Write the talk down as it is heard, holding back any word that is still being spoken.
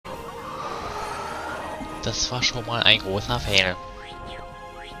Das war schon mal ein großer Fail.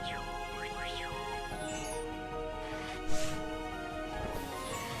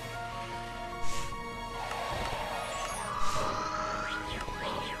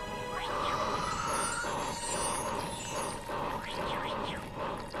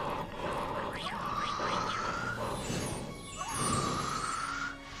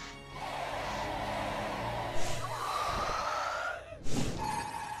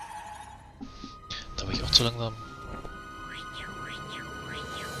 Da war ich auch zu langsam.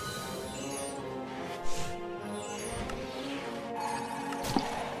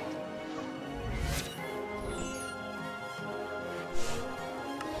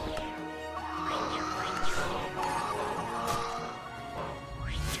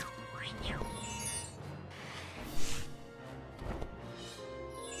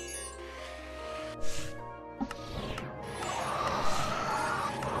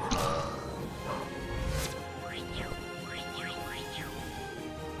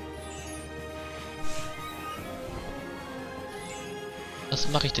 Was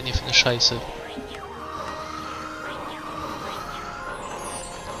mache ich denn hier für eine Scheiße?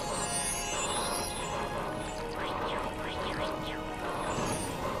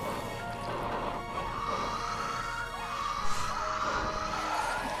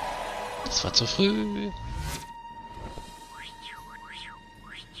 Das war zu früh.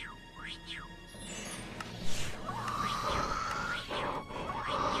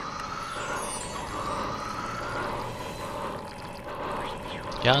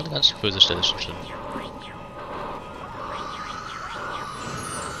 Ja, eine ganz böse Stelle ist schon schlimm.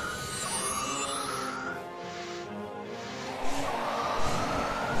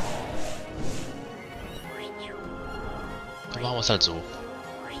 Dann machen wir es halt so.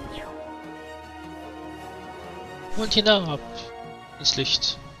 Und hinab ins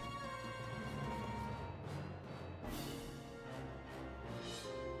Licht.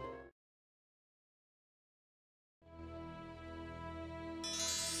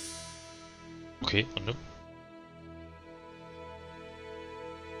 Okay, und nun?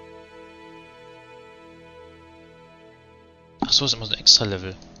 Achso, ist immer so ein extra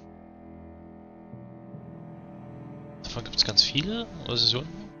Level. Davon gibt es ganz viele? Oder ist es so?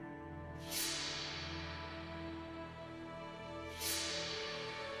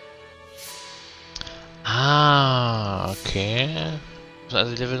 Ah, okay.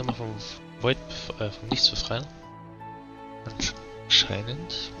 Also die Level nochmal vom Void, vom Nichts befreien.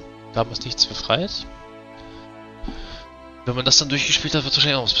 Anscheinend. Da haben wir es nichts befreit. Wenn man das dann durchgespielt hat, wird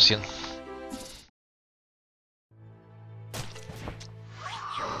wahrscheinlich auch was passieren.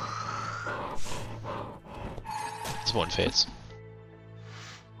 Das war unfair jetzt.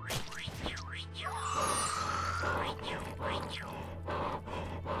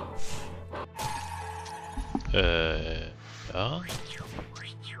 Ja.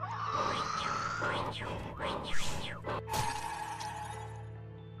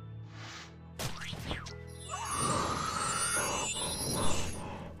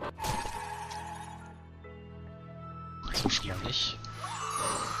 So schon mal nicht.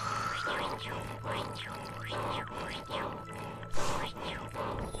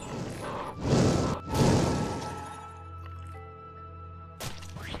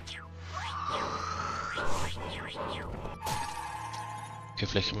 Okay,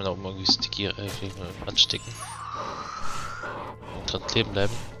 vielleicht kann man auch mal irgendwie sticky anstecken. Und dran kleben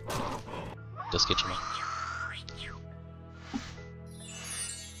bleiben. Das geht schon mal.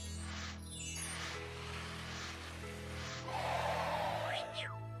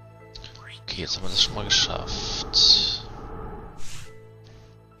 Okay, jetzt haben wir das schon mal geschafft.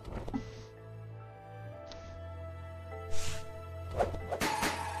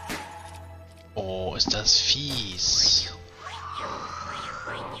 Oh, ist das fies.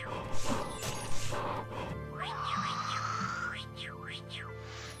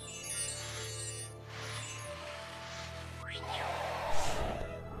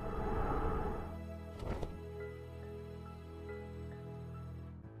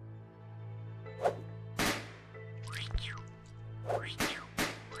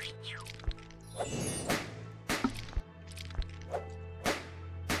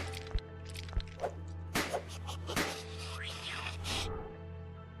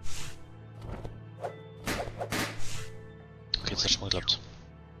 Okay, jetzt hat schon mal geklappt.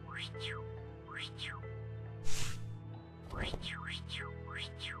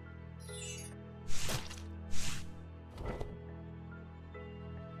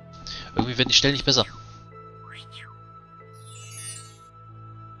 Irgendwie werden die Stellen nicht besser.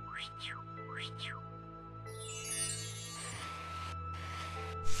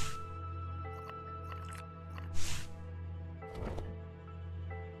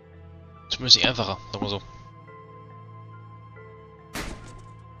 Zumindest einfacher, sagen wir so.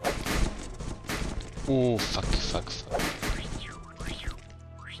 Oh, fuck, fuck, fuck.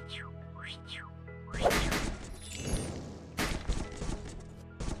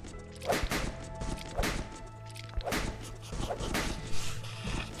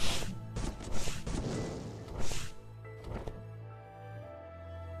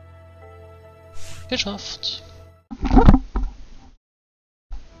 Geschafft.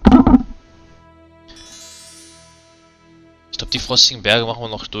 Ich glaube, die frostigen Berge machen wir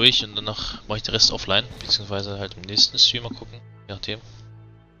noch durch und danach mache ich den Rest offline, beziehungsweise halt im nächsten Stream mal gucken, je nachdem.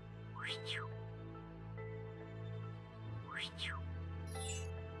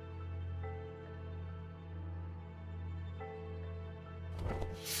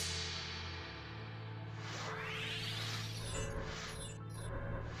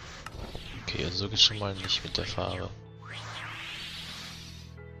 Okay, also so geht's schon mal nicht mit der Farbe.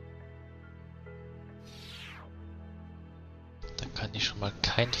 Dann kann ich schon mal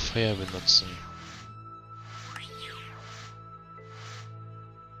kein Feuer benutzen.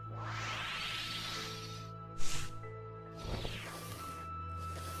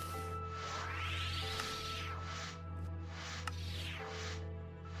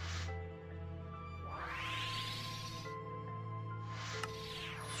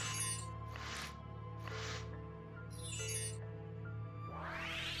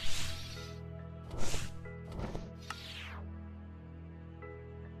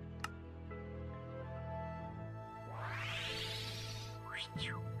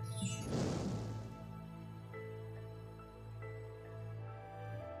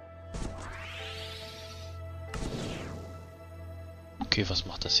 Okay, was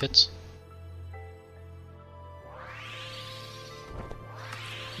macht das jetzt?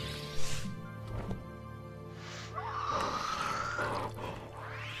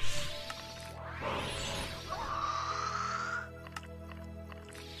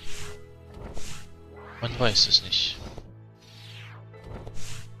 Man weiß es nicht.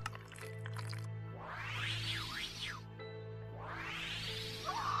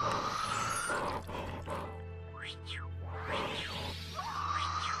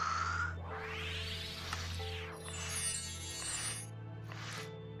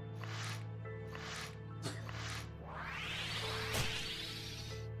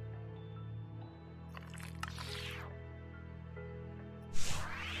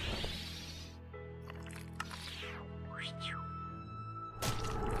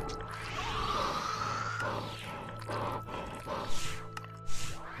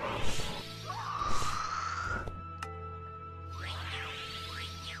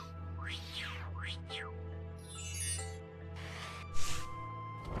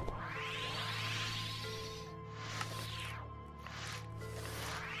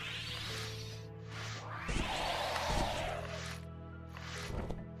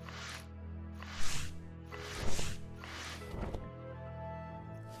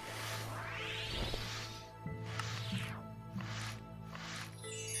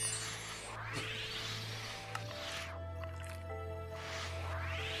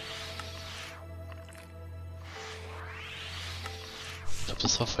 Ich glaube,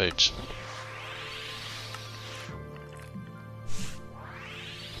 das war falsch.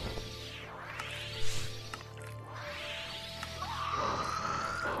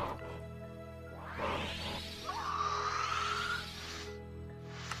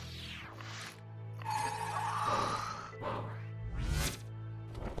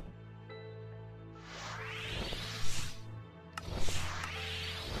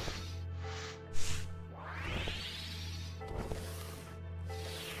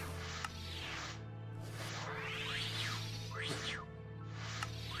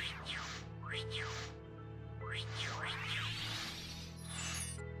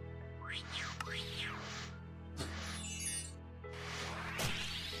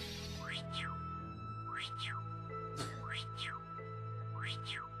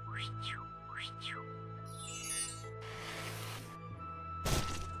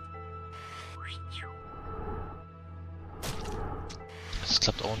 Das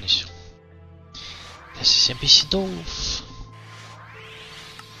klappt auch nicht. Das ist ein bisschen doof.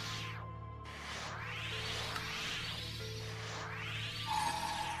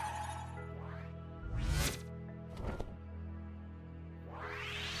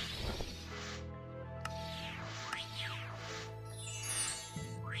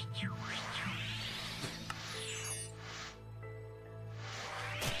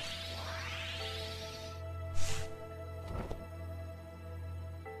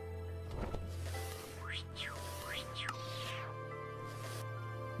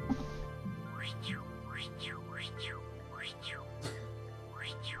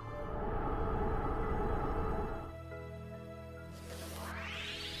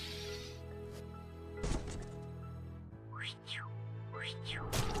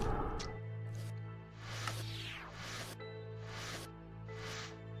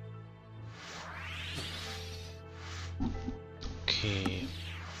 Okay.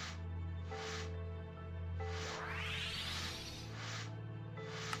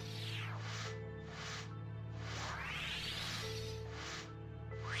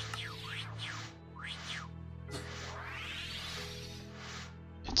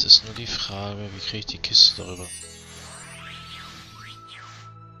 Jetzt ist nur die Frage, wie kriege ich die Kiste darüber?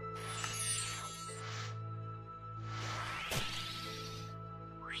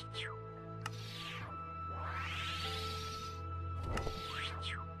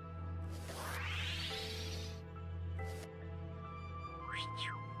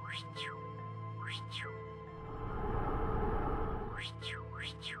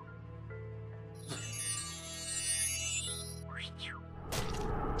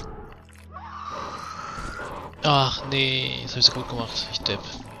 Ach nee, das habe ich so gut gemacht. Ich Depp.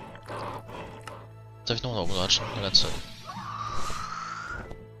 Jetzt darf ich noch nach oben latschen. Ja, ganz toll.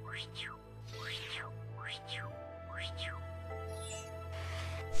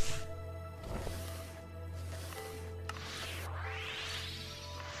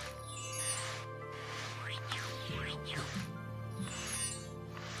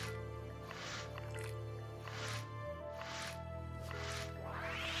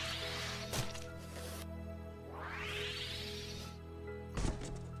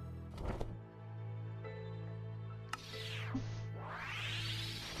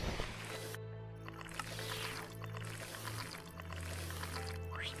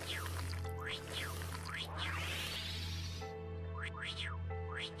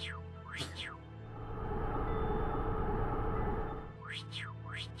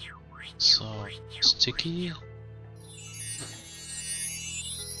 So, Sticky.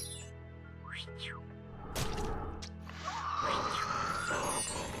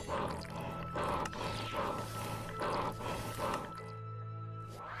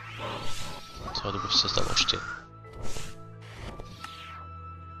 So, du musst jetzt aber auch stehen.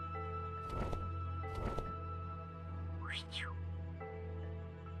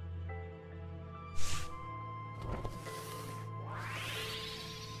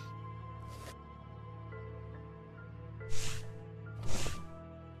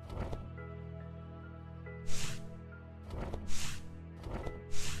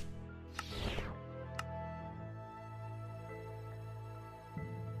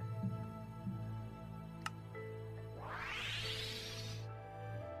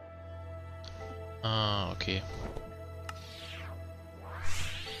 Ah, okay.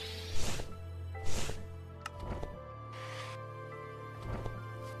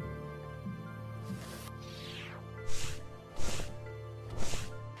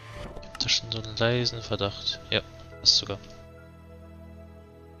 Ich hab da schon so einen leisen Verdacht. Ja, das sogar.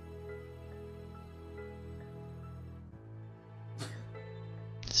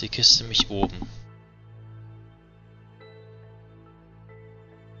 Ist die Kiste mich oben?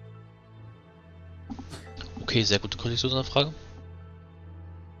 Okay, sehr gute Korrektur der Frage.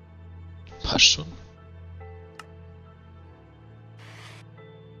 Passt schon.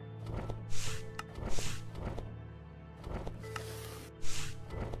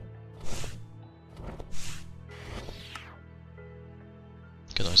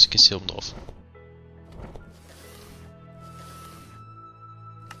 Genau, ist die Kiste hier oben drauf.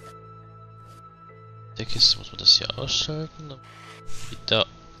 Der Kiste muss man das hier ausschalten. Dann wieder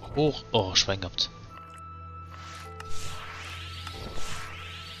hoch. Oh, Schwein gehabt.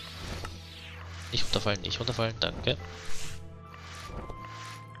 Nicht runterfallen, danke.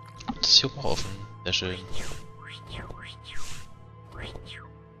 Das ist hier oben offen. Sehr schön.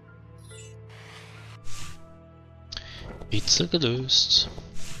 Rätsel gelöst.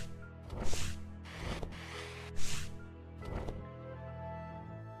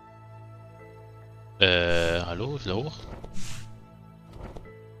 Hallo, wieder hoch?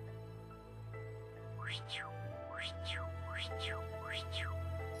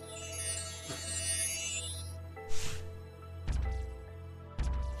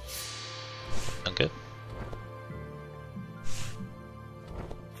 Danke.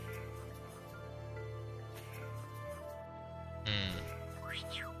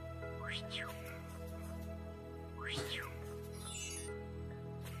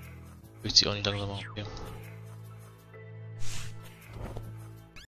 Will sie auch nicht langsam machen. Okay.